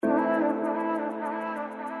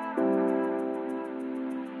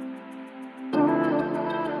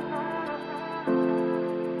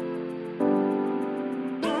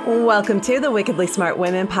Welcome to the Wickedly Smart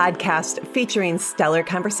Women podcast, featuring stellar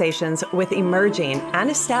conversations with emerging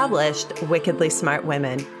and established wickedly smart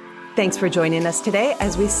women. Thanks for joining us today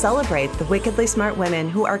as we celebrate the wickedly smart women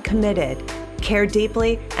who are committed, care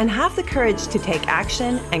deeply, and have the courage to take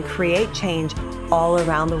action and create change all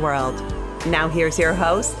around the world. Now here's your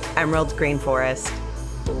host, Emerald Greenforest.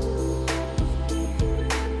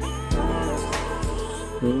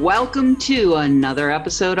 Welcome to another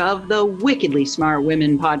episode of the Wickedly Smart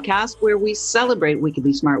Women podcast, where we celebrate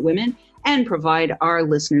wickedly smart women and provide our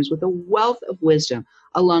listeners with a wealth of wisdom,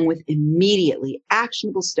 along with immediately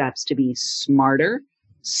actionable steps to be smarter,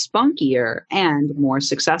 spunkier, and more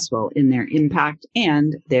successful in their impact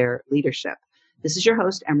and their leadership. This is your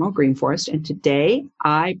host, Emerald Greenforest, and today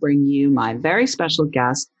I bring you my very special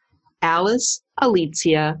guest, Alice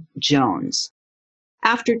Alicia Jones.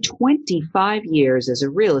 After 25 years as a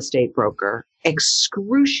real estate broker,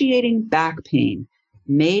 excruciating back pain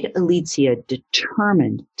made Alicia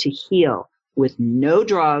determined to heal with no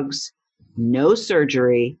drugs, no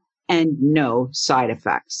surgery, and no side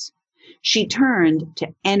effects. She turned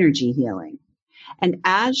to energy healing. And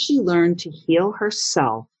as she learned to heal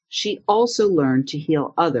herself, she also learned to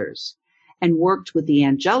heal others and worked with the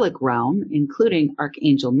angelic realm, including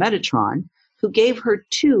Archangel Metatron, who gave her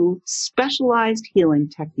two specialized healing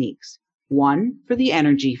techniques, one for the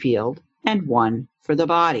energy field and one for the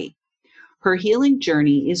body. Her healing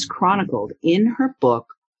journey is chronicled in her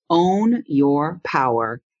book, Own Your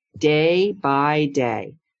Power, Day by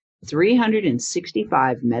Day,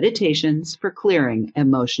 365 meditations for clearing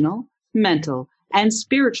emotional, mental, and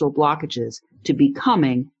spiritual blockages to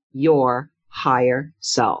becoming your higher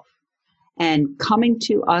self. And coming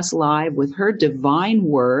to us live with her divine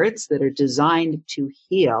words that are designed to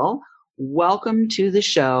heal, welcome to the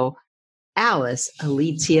show, Alice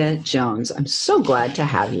Alicia Jones. I'm so glad to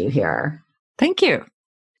have you here. Thank you.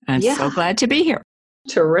 I'm so glad to be here.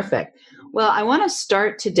 Terrific. Well, I want to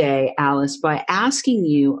start today, Alice, by asking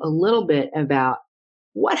you a little bit about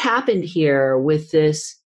what happened here with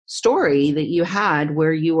this story that you had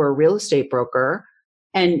where you were a real estate broker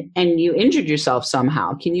and you injured yourself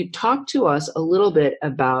somehow. Can you talk to us a little bit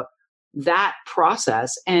about that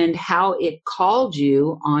process and how it called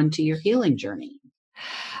you onto your healing journey?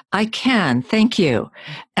 I can. Thank you,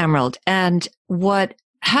 Emerald. And what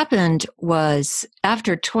happened was,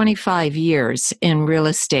 after 25 years in real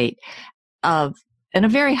estate, in a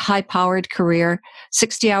very high-powered career,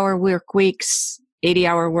 60-hour work weeks,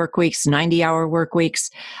 80-hour work weeks, 90-hour work weeks,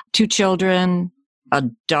 2 children, a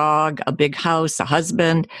dog, a big house, a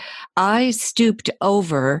husband, I stooped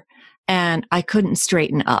over and I couldn't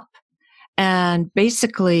straighten up. And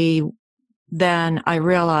basically, then I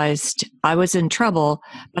realized I was in trouble,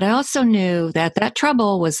 but I also knew that that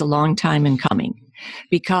trouble was a long time in coming,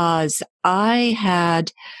 because I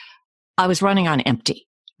was running on empty.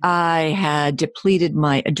 I had depleted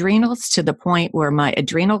my adrenals to the point where my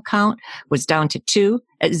adrenal count was down to 2.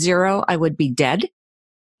 At 0, I would be dead.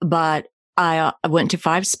 But I went to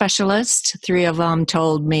 5 specialists. 3 of them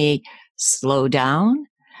told me, slow down.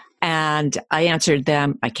 And I answered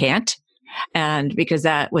them, I can't. And because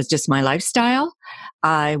that was just my lifestyle,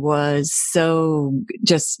 I was so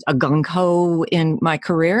just a gung-ho in my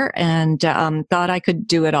career, and thought I could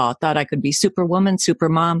do it all. Thought I could be superwoman, super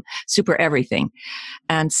mom, super everything.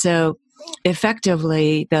 And so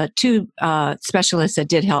effectively, the 2 specialists that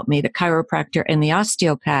did help me, the chiropractor and the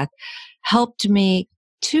osteopath, helped me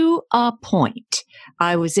to a point.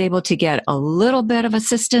 I was able to get a little bit of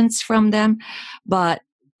assistance from them, but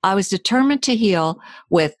I was determined to heal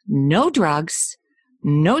with no drugs,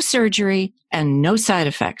 no surgery, and no side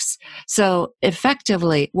effects. So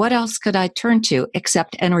effectively, what else could I turn to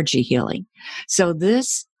except energy healing? So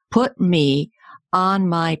this put me on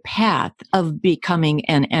my path of becoming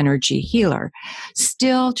an energy healer,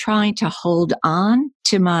 still trying to hold on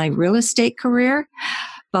to my real estate career.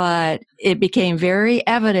 But it became very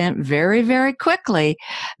evident very, very quickly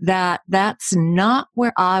that that's not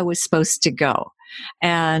where I was supposed to go.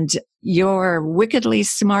 And your wickedly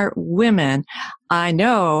smart women, I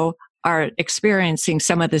know, are experiencing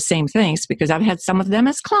some of the same things, because I've had some of them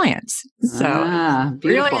as clients. So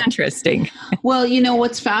really interesting. Well, you know,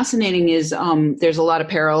 what's fascinating is there's a lot of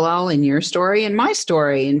parallel in your story and my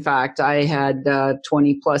story. In fact, I had a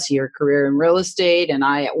 20 plus year career in real estate, and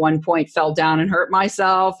I at one point fell down and hurt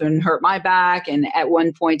myself and hurt my back. And at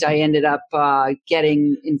one point I ended up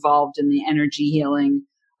getting involved in the energy healing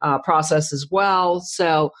process as well.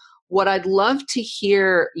 So what I'd love to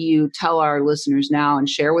hear you tell our listeners now and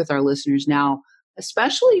share with our listeners now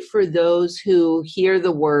especially for those who hear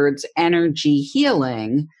the words energy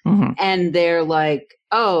healing and they're like,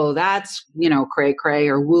 oh, that's, cray cray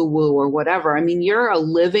or woo woo or whatever. I mean, you're a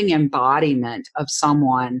living embodiment of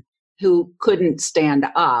someone who couldn't stand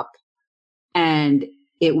up. And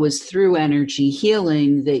it was through energy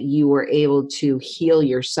healing that you were able to heal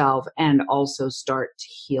yourself and also start to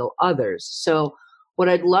heal others. So what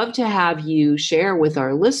I'd love to have you share with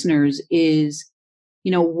our listeners is,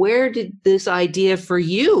 where did this idea for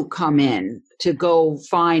you come in to go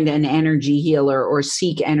find an energy healer or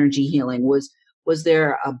seek energy healing? Was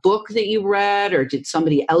there a book that you read, or did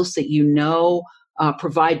somebody else that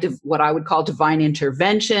provide what I would call divine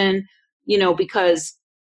intervention? Because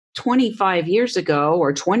 25 years ago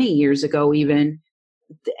or 20 years ago, even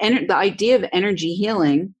the idea of energy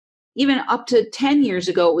healing, even up to 10 years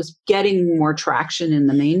ago, it was getting more traction in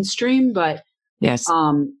the mainstream. But yes,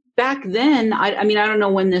 back then, I mean, I don't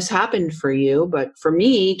know when this happened for you, but for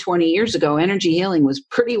me, 20 years ago, energy healing was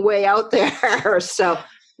pretty way out there. So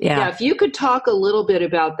yeah, if you could talk a little bit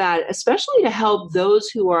about that, especially to help those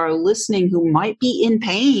who are listening who might be in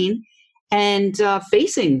pain and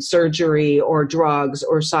facing surgery or drugs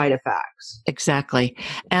or side effects. Exactly.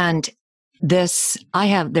 And there's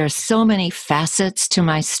so many facets to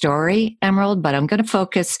my story, Emerald, but I'm going to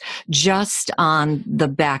focus just on the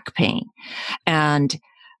back pain. And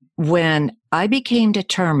when I became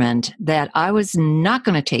determined that I was not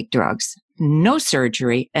going to take drugs, no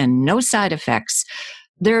surgery, and no side effects,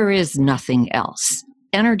 there is nothing else.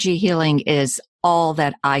 Energy healing is all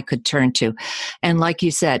that I could turn to. And like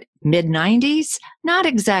you said, mid-90s, not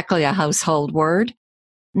exactly a household word,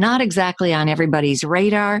 not exactly on everybody's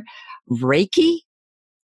radar. Reiki?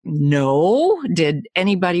 No. Did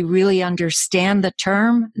anybody really understand the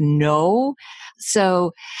term? No.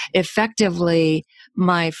 So effectively,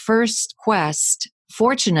 my first quest,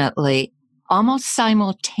 fortunately, almost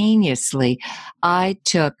simultaneously, I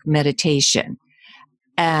took meditation.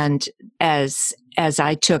 And as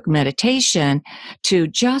I took meditation to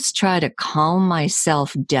just try to calm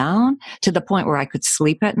myself down to the point where I could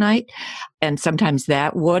sleep at night, and sometimes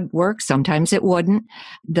that would work, sometimes it wouldn't,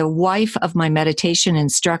 the wife of my meditation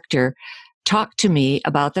instructor talked to me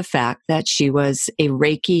about the fact that she was a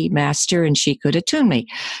Reiki master and she could attune me.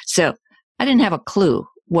 So I didn't have a clue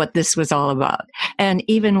what this was all about. And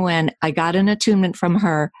even when I got an attunement from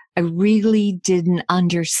her, I really didn't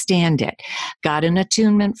understand it. Got an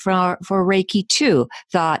attunement for Reiki too.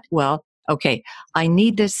 Thought, well, okay, I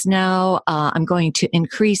need this now. I'm going to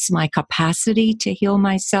increase my capacity to heal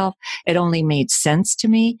myself. It only made sense to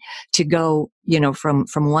me to go, from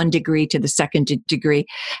 1 degree to the second degree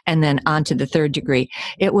and then on to the third degree.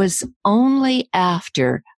 It was only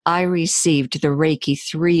after I received the Reiki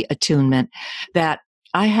 3 attunement that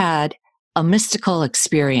I had a mystical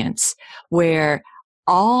experience where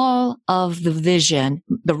all of the vision,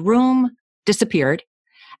 the room disappeared,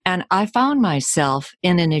 and I found myself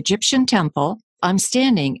in an Egyptian temple. I'm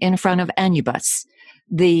standing in front of Anubis,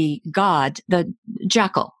 the god, the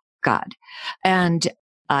jackal god, and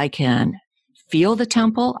I can feel the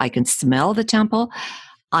temple. I can smell the temple.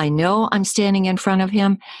 I know I'm standing in front of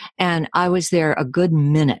him, and I was there a good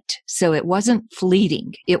minute. So it wasn't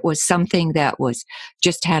fleeting. It was something that was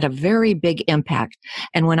just had a very big impact.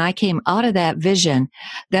 And when I came out of that vision,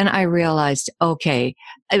 then I realized, okay,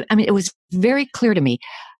 I mean, it was very clear to me.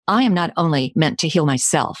 I am not only meant to heal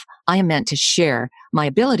myself, I am meant to share my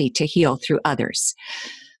ability to heal through others.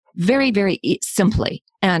 Very, very simply.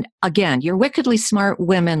 And again, your Wickedly Smart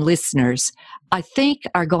Women listeners, I think,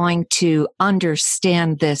 are going to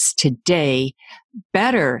understand this today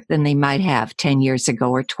better than they might have 10 years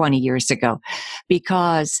ago or 20 years ago,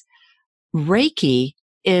 because Reiki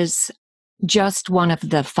is just one of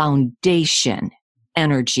the foundation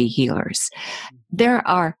energy healers. There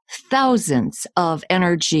are thousands of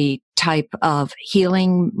energy type of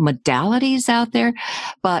healing modalities out there,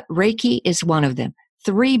 but Reiki is one of them.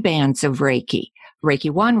 3 bands of Reiki.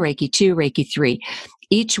 Reiki 1, Reiki 2, Reiki 3.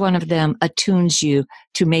 Each one of them attunes you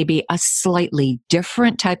to maybe a slightly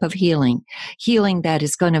different type of healing that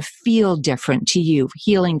is going to feel different to you,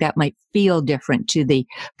 healing that might feel different to the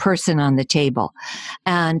person on the table.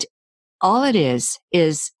 And all it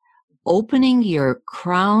is opening your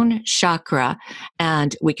crown chakra.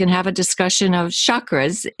 And we can have a discussion of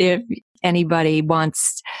chakras if anybody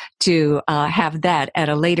wants to have that at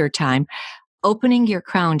a later time. Opening your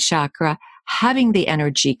crown chakra, having the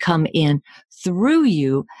energy come in through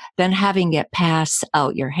you, then having it pass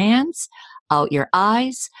out your hands, out your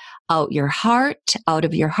eyes, out your heart, out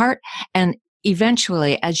of your heart, and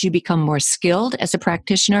eventually, as you become more skilled as a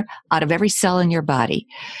practitioner, out of every cell in your body.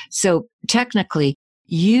 So technically,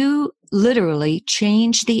 you literally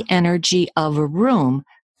change the energy of a room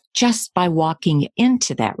just by walking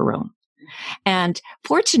into that room. And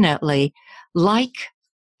fortunately, like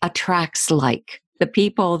attracts like. The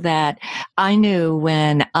people that I knew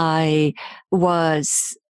when I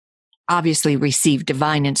was obviously received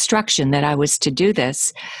divine instruction that I was to do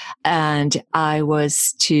this, and I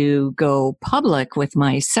was to go public with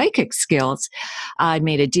my psychic skills, I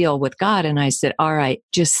made a deal with God and I said, all right,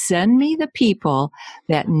 just send me the people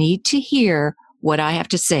that need to hear what I have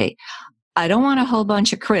to say. I don't want a whole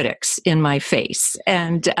bunch of critics in my face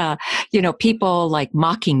and, people like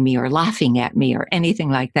mocking me or laughing at me or anything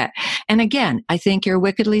like that. And again, I think your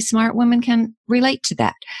wickedly smart women can relate to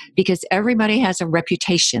that because everybody has a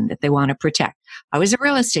reputation that they want to protect. I was a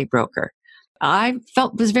real estate broker. I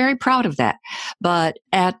was very proud of that, but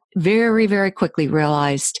very, very quickly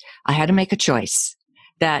realized I had to make a choice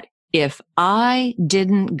that if I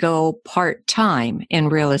didn't go part-time in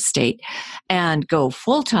real estate and go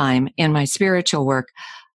full-time in my spiritual work,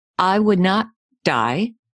 I would not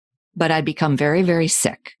die, but I'd become very, very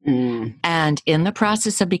sick. And in the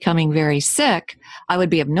process of becoming very sick, I would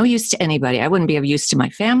be of no use to anybody. I wouldn't be of use to my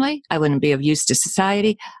family. I wouldn't be of use to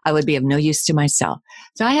society. I would be of no use to myself.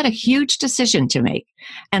 So I had a huge decision to make.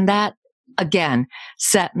 And that, again,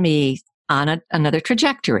 set me on another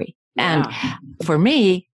trajectory. Yeah. And for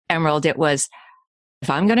me, Emerald, it was, if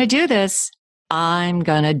I'm going to do this, I'm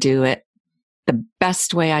going to do it the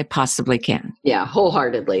best way I possibly can. Yeah,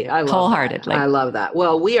 wholeheartedly. I love that.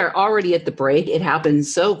 Well, we are already at the break. It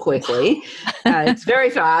happens so quickly. It's very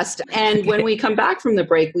fast. And when we come back from the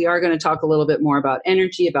break, we are going to talk a little bit more about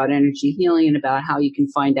energy healing, and about how you can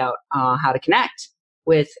find out how to connect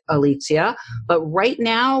with Alicia. But right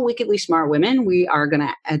now, Wickedly Smart Women, we are going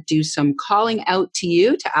to do some calling out to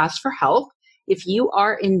you to ask for help. If you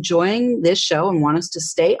are enjoying this show and want us to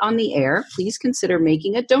stay on the air, please consider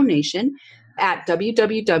making a donation at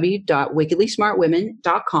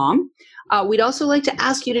www.wickedlysmartwomen.com. We'd also like to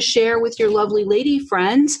ask you to share with your lovely lady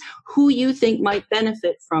friends who you think might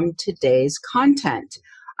benefit from today's content.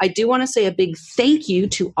 I do want to say a big thank you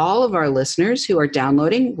to all of our listeners who are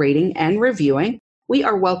downloading, rating, and reviewing. We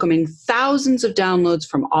are welcoming thousands of downloads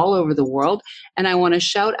from all over the world. And I want to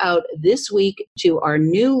shout out this week to our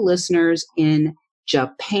new listeners in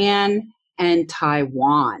Japan and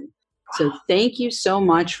Taiwan. So thank you so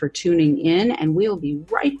much for tuning in. And we'll be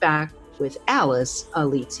right back with Alice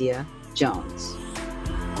Alicia Jones.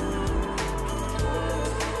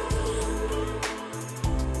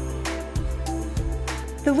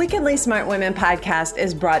 The Wickedly Smart Women podcast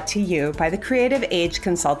is brought to you by the Creative Age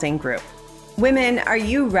Consulting Group. Women, are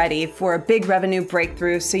you ready for a big revenue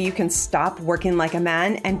breakthrough so you can stop working like a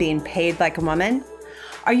man and being paid like a woman?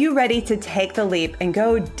 Are you ready to take the leap and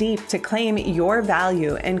go deep to claim your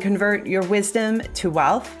value and convert your wisdom to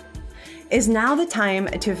wealth? Is now the time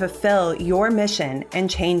to fulfill your mission and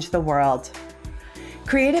change the world?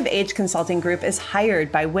 Creative Age Consulting Group is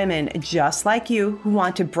hired by women just like you who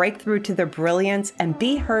want to break through to their brilliance and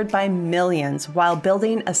be heard by millions while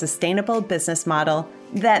building a sustainable business model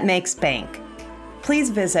that makes bank. Please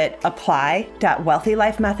visit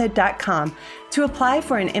apply.wealthylifemethod.com to apply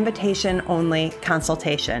for an invitation-only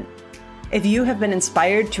consultation. If you have been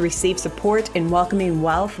inspired to receive support in welcoming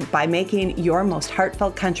wealth by making your most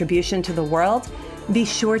heartfelt contribution to the world, be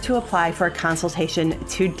sure to apply for a consultation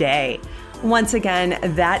today. Once again,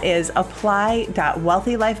 that is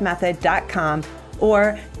apply.wealthylifemethod.com,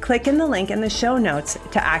 or click in the link in the show notes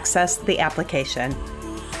to access the application.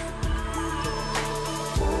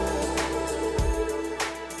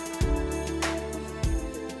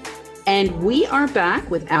 And we are back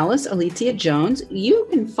with Alice Alicia Jones. You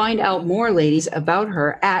can find out more, ladies, about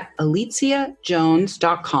her at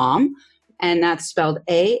aliciajones.com. And that's spelled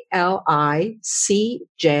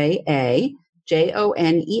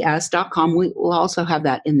ALICJAJONES.com. We will also have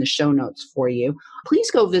that in the show notes for you.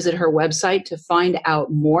 Please go visit her website to find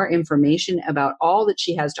out more information about all that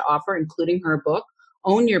she has to offer, including her book,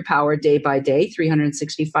 Own Your Power Day by Day,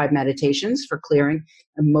 365 Meditations for Clearing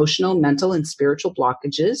Emotional, Mental, and Spiritual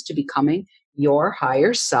Blockages to Becoming Your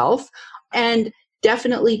Higher Self. And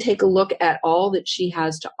definitely take a look at all that she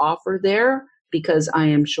has to offer there, because I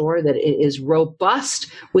am sure that it is robust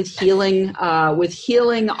with healing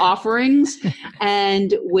offerings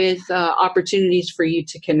and with opportunities for you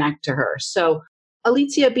to connect to her. So,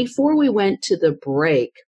 Alicia, before we went to the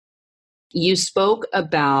break, you spoke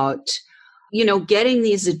about getting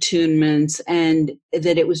these attunements and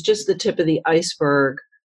that it was just the tip of the iceberg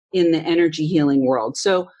in the energy healing world.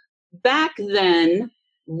 So back then,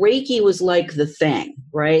 Reiki was like the thing,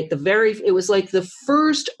 right? It was like the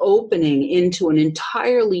first opening into an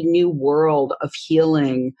entirely new world of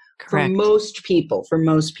healing for most people.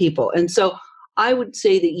 And so I would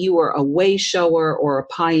say that you are a way shower or a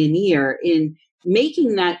pioneer in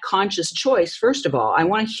making that conscious choice. First of all, I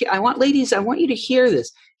want ladies, I want you to hear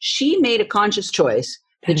this. She made a conscious choice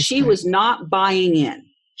that she was not buying in.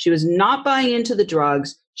 She was not buying into the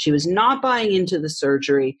drugs. She was not buying into the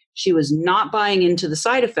surgery. She was not buying into the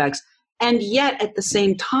side effects. And yet at the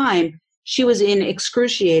same time, she was in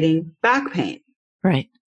excruciating back pain. Right.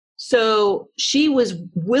 So she was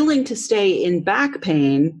willing to stay in back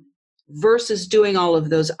pain versus doing all of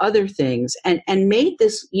those other things, and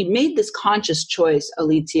you made this conscious choice,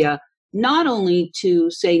 Alicia, not only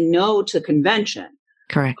to say no to convention,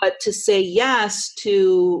 correct, but to say yes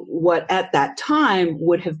to what at that time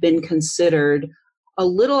would have been considered a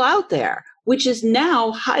little out there, which is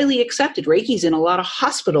now highly accepted. Reiki's in a lot of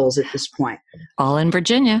hospitals at this point. All in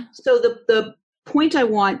Virginia. So the point I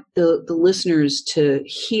want the listeners to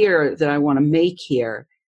hear, that I want to make here,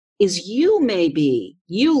 is you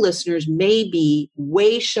listeners may be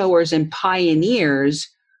way showers and pioneers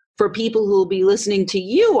for people who will be listening to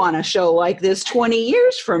you on a show like this 20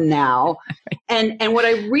 years from now. And what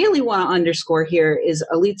I really want to underscore here is,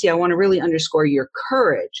 Alicia, I want to really underscore your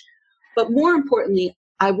courage. But more importantly,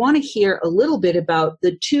 I want to hear a little bit about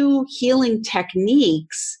the two healing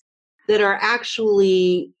techniques that are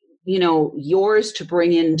actually, yours to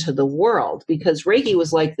bring into the world, because Reiki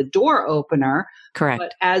was like the door opener. Correct.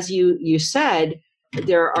 But as you said,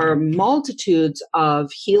 there are multitudes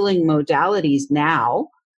of healing modalities now.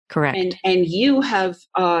 Correct. And you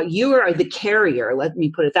are the carrier. Let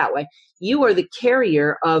me put it that way. You are the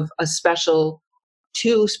carrier of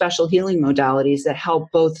two special healing modalities that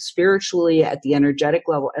help both spiritually at the energetic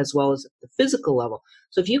level as well as at the physical level.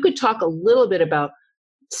 So if you could talk a little bit about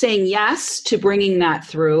saying yes to bringing that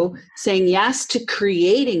through, saying yes to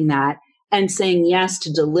creating that, and saying yes to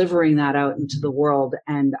delivering that out into the world,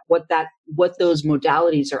 and what those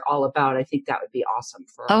modalities are all about, I think that would be awesome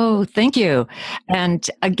for us. Oh, thank you. And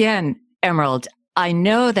again, Emerald, I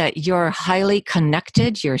know that you're highly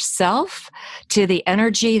connected yourself to the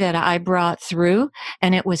energy that I brought through,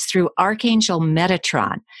 and it was through Archangel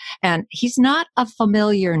Metatron. And he's not a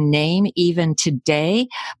familiar name even today,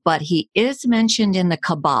 but he is mentioned in the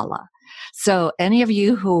Kabbalah. So any of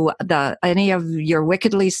your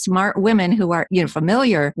wickedly smart women who are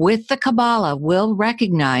familiar with the Kabbalah will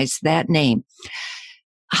recognize that name.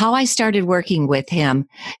 How I started working with him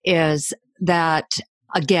is that,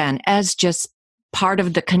 again, as just part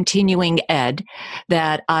of the continuing ed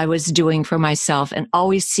that I was doing for myself, and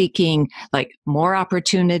always seeking more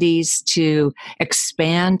opportunities to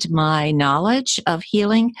expand my knowledge of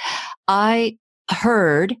healing, I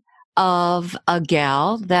heard of a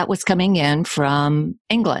gal that was coming in from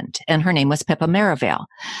England, and her name was Pippa Merivale.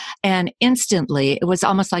 And instantly, it was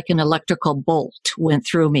almost like an electrical bolt went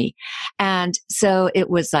through me. And so it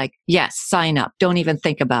was like, yes, sign up. Don't even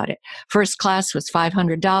think about it. First class was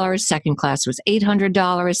 $500. Second class was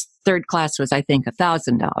 $800. Third class was, I think,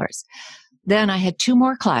 $1,000. Then I had two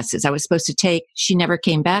more classes I was supposed to take. She never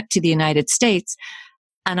came back to the United States,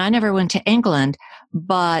 and I never went to England.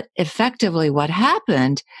 But effectively what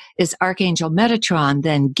happened is Archangel Metatron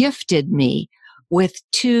then gifted me with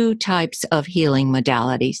two types of healing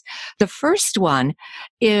modalities. The first one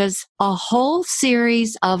is a whole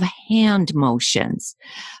series of hand motions,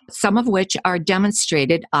 some of which are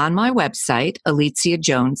demonstrated on my website,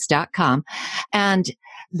 aliciajones.com. And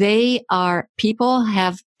people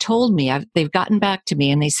have told me, they've gotten back to me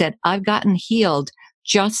and they said, I've gotten healed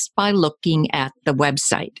just by looking at the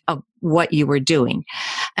website of what you were doing.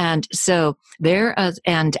 And so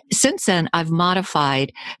and since then I've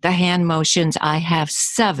modified the hand motions. I have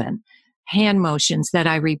 7 hand motions that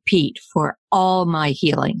I repeat for all my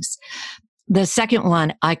healings. The second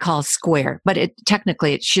one I call square, but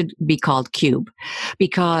technically it should be called cube,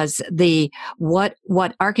 because what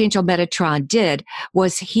Archangel Metatron did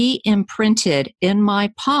was he imprinted in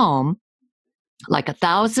my palm like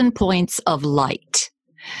 1,000 points of light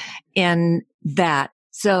in that.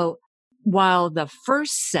 So while the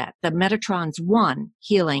first set, the Metatron's 1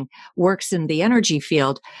 healing, works in the energy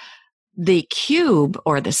field, the cube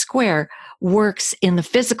or the square works in the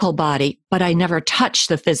physical body, but I never touch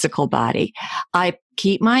the physical body. I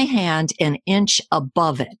keep my hand an inch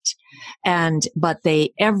above it. But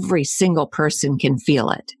every single person can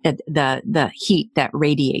feel it, the heat that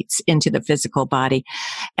radiates into the physical body.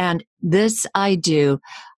 And this I do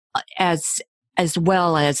as as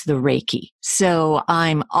well as the Reiki. So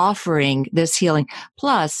I'm offering this healing.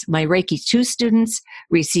 Plus, my Reiki 2 students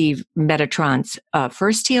receive Metatron's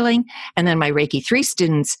first healing, and then my Reiki 3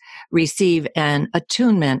 students receive an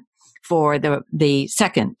attunement for the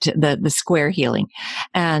second, the square healing.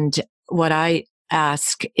 And what I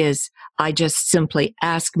ask is, I just simply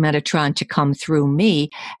ask Metatron to come through me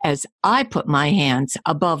as I put my hands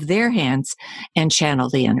above their hands and channel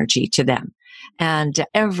the energy to them. And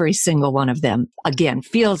every single one of them, again,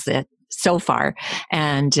 feels it so far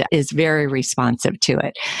and is very responsive to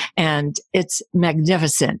it. And it's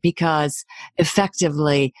magnificent because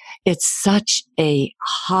effectively it's such a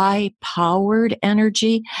high powered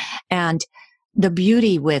energy. And the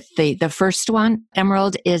beauty with the first one,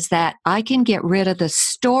 Emerald, is that I can get rid of the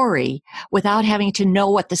story without having to know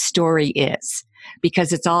what the story is,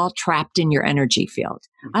 because it's all trapped in your energy field.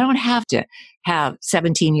 I don't have to have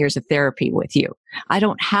 17 years of therapy with you. I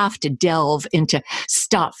don't have to delve into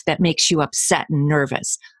stuff that makes you upset and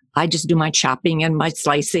nervous. I just do my chopping and my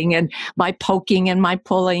slicing and my poking and my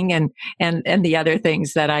pulling and the other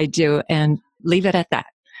things that I do, and leave it at that.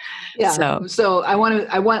 Yeah. So I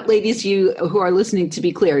want ladies, you who are listening, to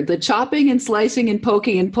be clear. The chopping and slicing and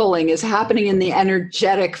poking and pulling is happening in the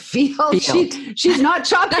energetic field. She's not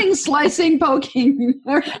chopping, slicing, poking,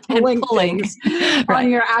 or pulling things on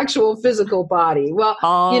your actual physical body. Well,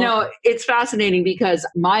 it's fascinating because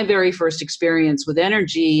my very first experience with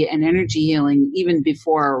energy and energy healing, even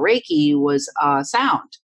before Reiki, was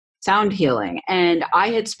sound healing. And I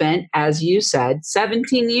had spent, as you said,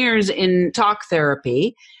 17 years in talk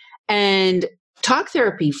therapy. And talk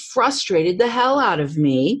therapy frustrated the hell out of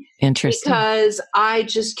me. Interesting. Because I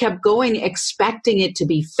just kept going expecting it to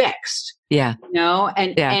be fixed. Yeah.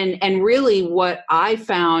 And really what I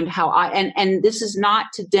found, and this is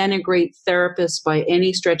not to denigrate therapists by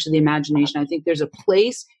any stretch of the imagination. I think there's a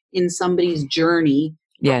place in somebody's journey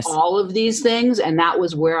for all of these things. And that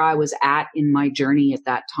was where I was at in my journey at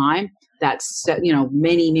that time. That's,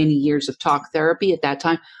 many, many years of talk therapy at that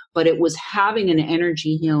time. But it was having an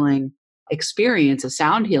energy healing experience, a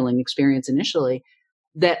sound healing experience initially,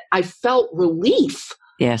 that I felt relief.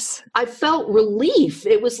 Yes. I felt relief.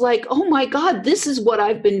 It was like, oh my God, this is what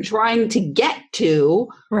I've been trying to get to.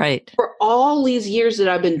 Right. For all these years that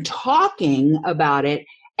I've been talking about it.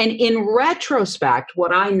 And in retrospect,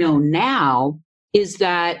 what I know now is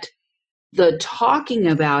that the talking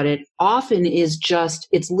about it often is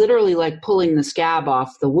it's literally like pulling the scab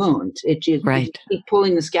off the wound. You keep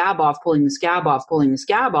pulling the scab off, pulling the scab off, pulling the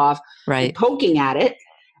scab off, right, poking at it.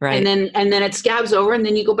 Right. And then it scabs over, and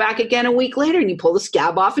then you go back again a week later and you pull the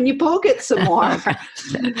scab off and you poke it some more.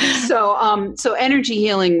 So energy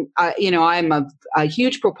healing, I'm a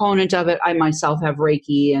huge proponent of it. I myself have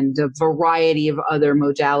Reiki and a variety of other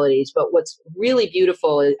modalities. But what's really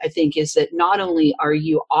beautiful, I think, is that not only are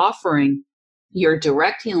you offering your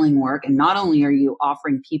direct healing work, and not only are you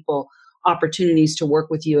offering people opportunities to work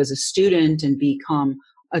with you as a student and become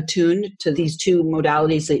attuned to these two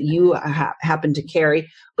modalities that you happen to carry,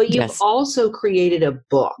 but you've also created a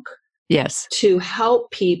book to help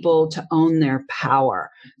people to own their power.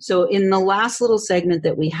 So in the last little segment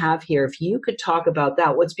that we have here, if you could talk about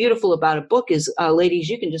that. What's beautiful about a book is, ladies,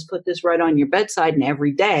 you can just put this right on your bedside and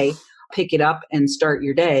every day pick it up and start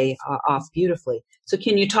your day off beautifully. So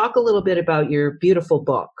can you talk a little bit about your beautiful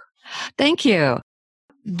book? Thank you.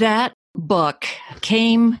 That book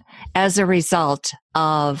came as a result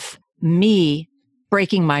of me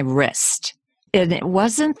breaking my wrist. And it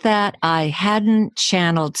wasn't that I hadn't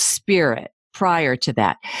channeled spirit prior to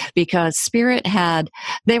that, because spirit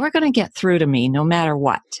they were going to get through to me no matter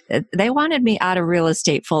what. They wanted me out of real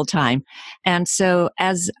estate full time. And so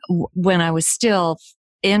when I was still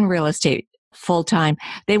in real estate full time,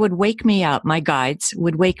 they would wake me up. My guides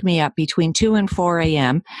would wake me up between 2 and 4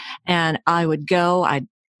 a.m. And I'd go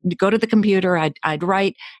to the computer, I'd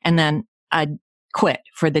write, and then I'd quit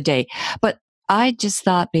for the day. But I just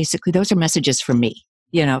thought basically those are messages for me,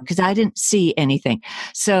 because I didn't see anything.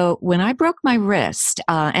 So when I broke my wrist,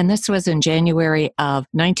 and this was in January of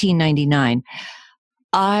 1999,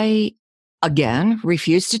 I again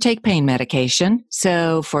refused to take pain medication.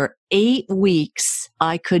 So for 8 weeks,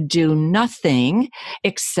 I could do nothing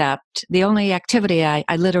except the only activity I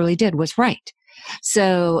literally did was write.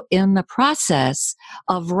 So in the process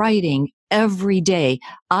of writing every day,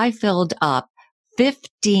 I filled up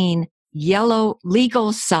 15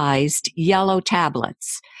 legal-sized yellow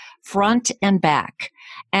tablets, front and back.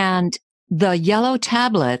 And the yellow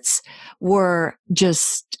tablets were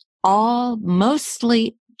just all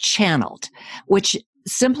mostly channeled, which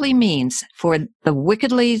simply means, for the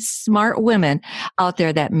wickedly smart women out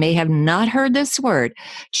there that may have not heard this word,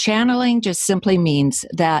 channeling just simply means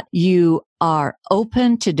that you are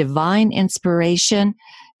open to divine inspiration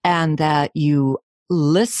and that you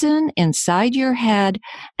listen inside your head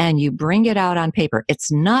and you bring it out on paper. It's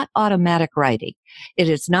not automatic writing. It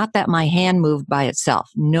is not that my hand moved by itself.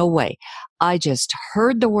 No way. I just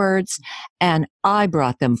heard the words and I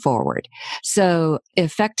brought them forward. So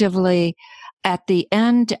effectively, at the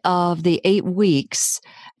end of the 8 weeks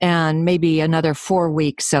and maybe another 4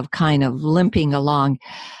 weeks of kind of limping along,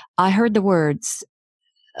 I heard the words.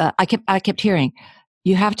 I kept hearing,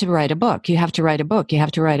 "You have to write a book. You have to write a book. You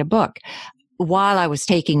have to write a book." While I was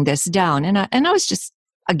taking this down, and I was just,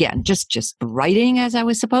 again, just writing as I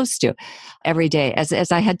was supposed to every day,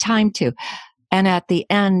 as I had time to. And at the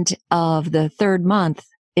end of the 3rd month,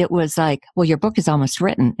 it was like, "Well, your book is almost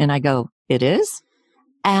written." And I go, "It is?"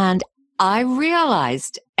 And I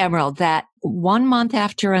realized, Emerald, that 1 month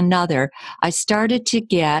after another, I started to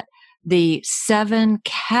get the 7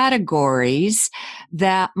 categories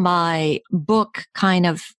that my book kind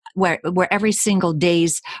of, where every single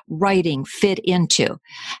day's writing fit into.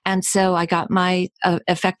 And so I got my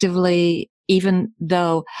effectively, even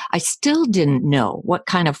though I still didn't know what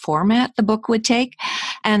kind of format the book would take.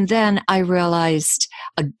 And then I realized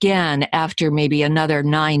again, after maybe another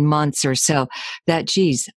 9 months or so, that,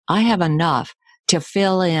 geez, I have enough to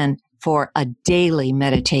fill in for a daily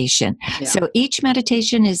meditation. Yeah. So each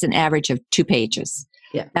meditation is an average of 2 pages.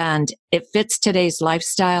 Yeah. And it fits today's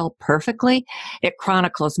lifestyle perfectly. It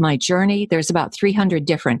chronicles my journey. There's about 300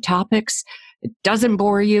 different topics. It doesn't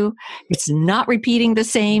bore you. It's not repeating the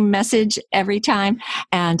same message every time.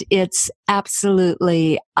 And it's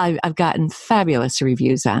absolutely, I've gotten fabulous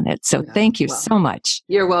reviews on it. So thank you so much.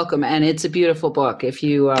 You're welcome. And it's a beautiful book. If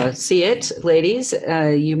you see it, ladies,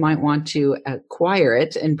 you might want to acquire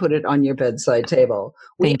it and put it on your bedside table.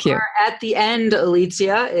 Thank you. We are at the end,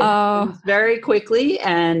 Alicia. It very quickly.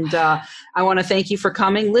 And I want to thank you for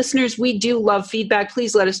coming. Listeners, we do love feedback.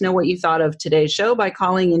 Please let us know what you thought of today's show by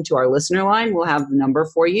calling into our listener line. We'll have the number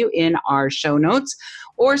for you in our show notes,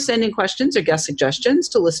 or send in questions or guest suggestions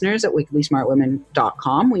to listeners at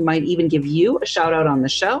wickedlysmartwomen.com. We might even give you a shout out on the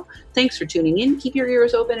show. Thanks for tuning in. Keep your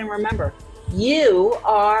ears open, and remember, you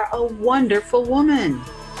are a wonderful woman.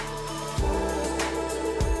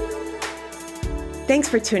 Thanks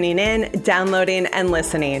for tuning in, downloading, and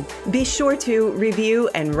listening. Be sure to review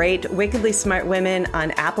and rate Wickedly Smart Women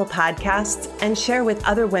on Apple Podcasts and share with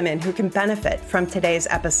other women who can benefit from today's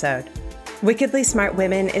episode. Wickedly Smart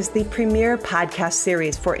Women is the premier podcast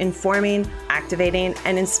series for informing, activating,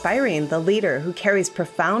 and inspiring the leader who carries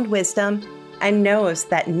profound wisdom and knows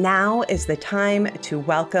that now is the time to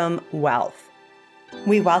welcome wealth.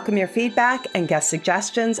 We welcome your feedback and guest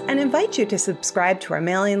suggestions and invite you to subscribe to our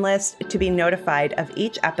mailing list to be notified of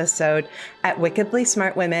each episode at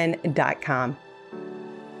wickedlysmartwomen.com.